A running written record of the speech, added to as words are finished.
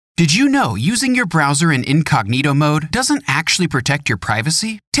Did you know using your browser in incognito mode doesn't actually protect your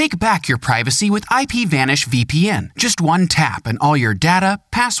privacy? Take back your privacy with IPVanish VPN. Just one tap and all your data,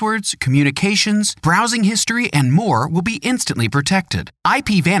 passwords, communications, browsing history, and more will be instantly protected.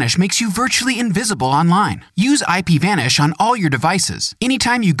 IPVanish makes you virtually invisible online. Use IPVanish on all your devices,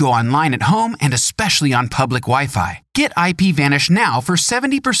 anytime you go online at home and especially on public Wi-Fi. Get IPVanish now for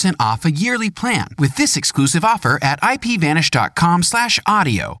 70% off a yearly plan with this exclusive offer at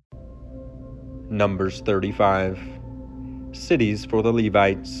ipvanish.com/audio. Numbers 35. Cities for the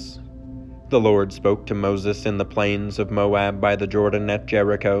Levites. The Lord spoke to Moses in the plains of Moab by the Jordan at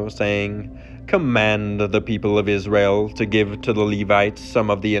Jericho, saying, Command the people of Israel to give to the Levites some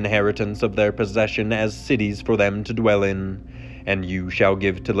of the inheritance of their possession as cities for them to dwell in. And you shall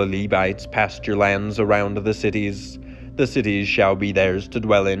give to the Levites pasture lands around the cities. The cities shall be theirs to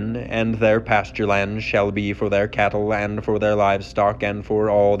dwell in, and their pasture lands shall be for their cattle and for their livestock and for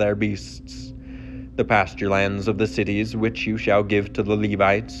all their beasts. The pasture lands of the cities which you shall give to the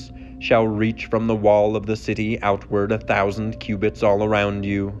Levites shall reach from the wall of the city outward 1,000 cubits all around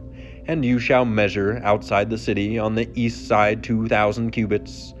you, and you shall measure outside the city on the east side 2,000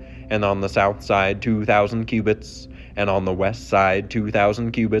 cubits, and on the south side 2,000 cubits, and on the west side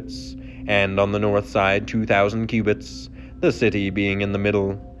 2,000 cubits, and on the north side 2,000 cubits, the city being in the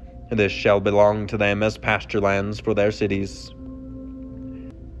middle. This shall belong to them as pasture lands for their cities.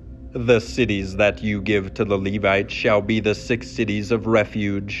 The cities that you give to the Levites shall be the 6 cities of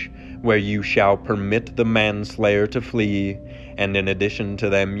refuge, where you shall permit the manslayer to flee, and in addition to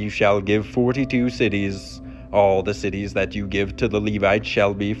them you shall give 42 cities. All the cities that you give to the Levites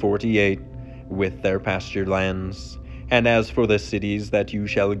shall be 48, with their pasture lands. And as for the cities that you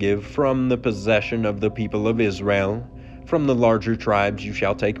shall give from the possession of the people of Israel, from the larger tribes you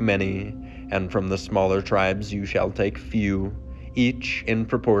shall take many, and from the smaller tribes you shall take few. Each, in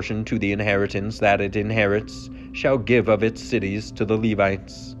proportion to the inheritance that it inherits, shall give of its cities to the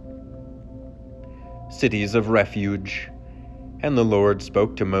Levites. Cities of refuge. And the Lord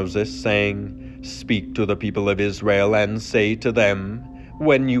spoke to Moses, saying, Speak to the people of Israel, and say to them,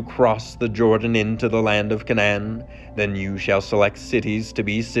 When you cross the Jordan into the land of Canaan, then you shall select cities to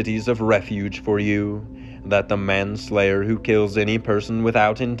be cities of refuge for you, that the manslayer who kills any person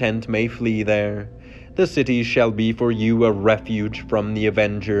without intent may flee there. The cities shall be for you a refuge from the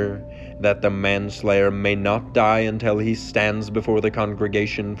avenger, that the manslayer may not die until he stands before the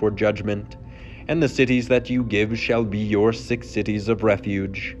congregation for judgment. And the cities that you give shall be your 6 cities of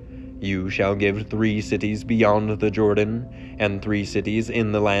refuge. You shall give 3 cities beyond the Jordan, and 3 cities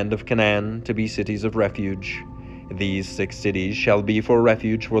in the land of Canaan to be cities of refuge. These 6 cities shall be for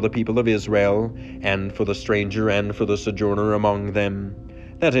refuge for the people of Israel, and for the stranger and for the sojourner among them,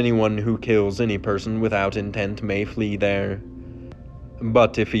 that anyone who kills any person without intent may flee there.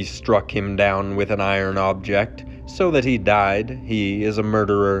 But if he struck him down with an iron object, so that he died, he is a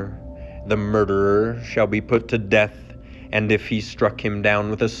murderer. The murderer shall be put to death, and if he struck him down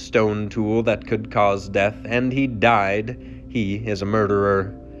with a stone tool that could cause death, and he died, he is a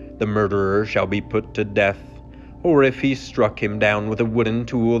murderer. The murderer shall be put to death. Or if he struck him down with a wooden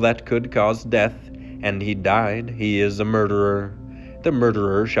tool that could cause death, and he died, he is a murderer. The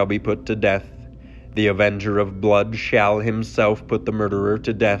murderer shall be put to death. The avenger of blood shall himself put the murderer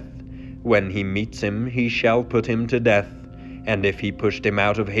to death. When he meets him, he shall put him to death. And if he pushed him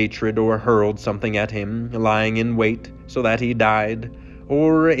out of hatred or hurled something at him, lying in wait, so that he died,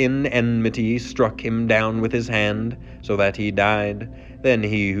 or in enmity struck him down with his hand, so that he died, then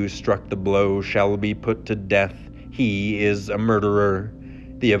he who struck the blow shall be put to death. He is a murderer.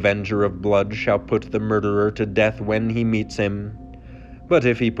 The avenger of blood shall put the murderer to death when he meets him. But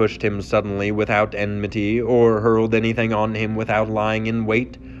if he pushed him suddenly without enmity, or hurled anything on him without lying in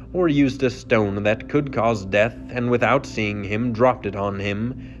wait, or used a stone that could cause death, and without seeing him dropped it on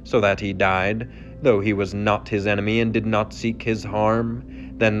him, so that he died, though he was not his enemy and did not seek his harm,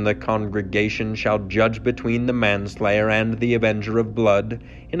 then the congregation shall judge between the manslayer and the avenger of blood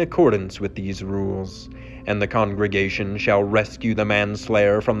in accordance with these rules. And the congregation shall rescue the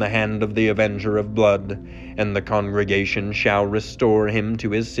manslayer from the hand of the avenger of blood, and the congregation shall restore him to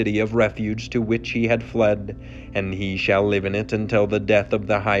his city of refuge to which he had fled, and he shall live in it until the death of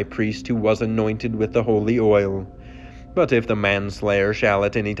the high priest who was anointed with the holy oil. But if the manslayer shall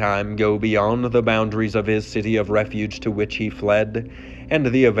at any time go beyond the boundaries of his city of refuge to which he fled, and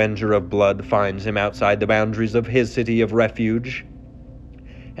the avenger of blood finds him outside the boundaries of his city of refuge,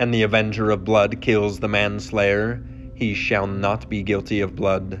 and the avenger of blood kills the manslayer, he shall not be guilty of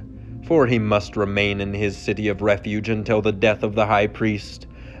blood, for he must remain in his city of refuge until the death of the high priest.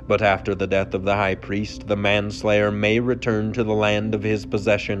 But after the death of the high priest, the manslayer may return to the land of his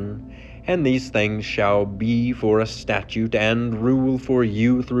possession, and these things shall be for a statute and rule for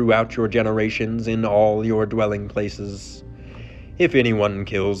you throughout your generations in all your dwelling places. If anyone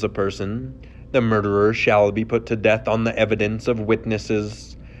kills a person, the murderer shall be put to death on the evidence of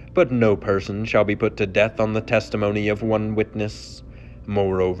witnesses, but no person shall be put to death on the testimony of one witness.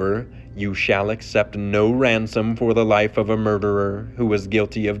 Moreover, you shall accept no ransom for the life of a murderer who is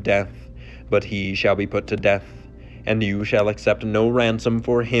guilty of death, but he shall be put to death. And you shall accept no ransom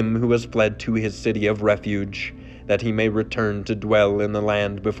for him who has fled to his city of refuge, that he may return to dwell in the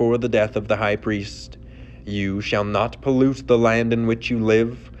land before the death of the high priest. You shall not pollute the land in which you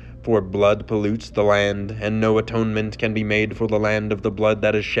live, for blood pollutes the land, and no atonement can be made for the land of the blood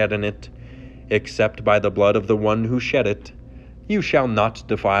that is shed in it, except by the blood of the one who shed it. You shall not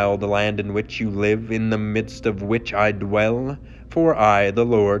defile the land in which you live, in the midst of which I dwell, for I, the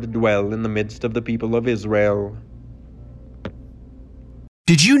Lord, dwell in the midst of the people of Israel.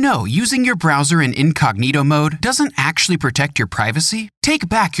 Did you know using your browser in incognito mode doesn't actually protect your privacy? Take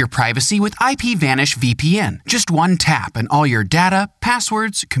back your privacy with IPVanish VPN. Just one tap and all your data,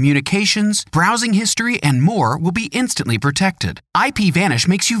 passwords, communications, browsing history, and more will be instantly protected. IPVanish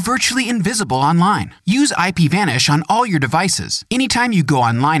makes you virtually invisible online. Use IPVanish on all your devices, anytime you go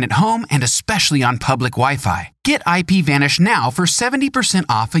online at home and especially on public Wi-Fi. Get IPVanish now for 70%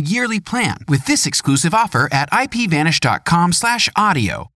 off a yearly plan with this exclusive offer at ipvanish.com/audio.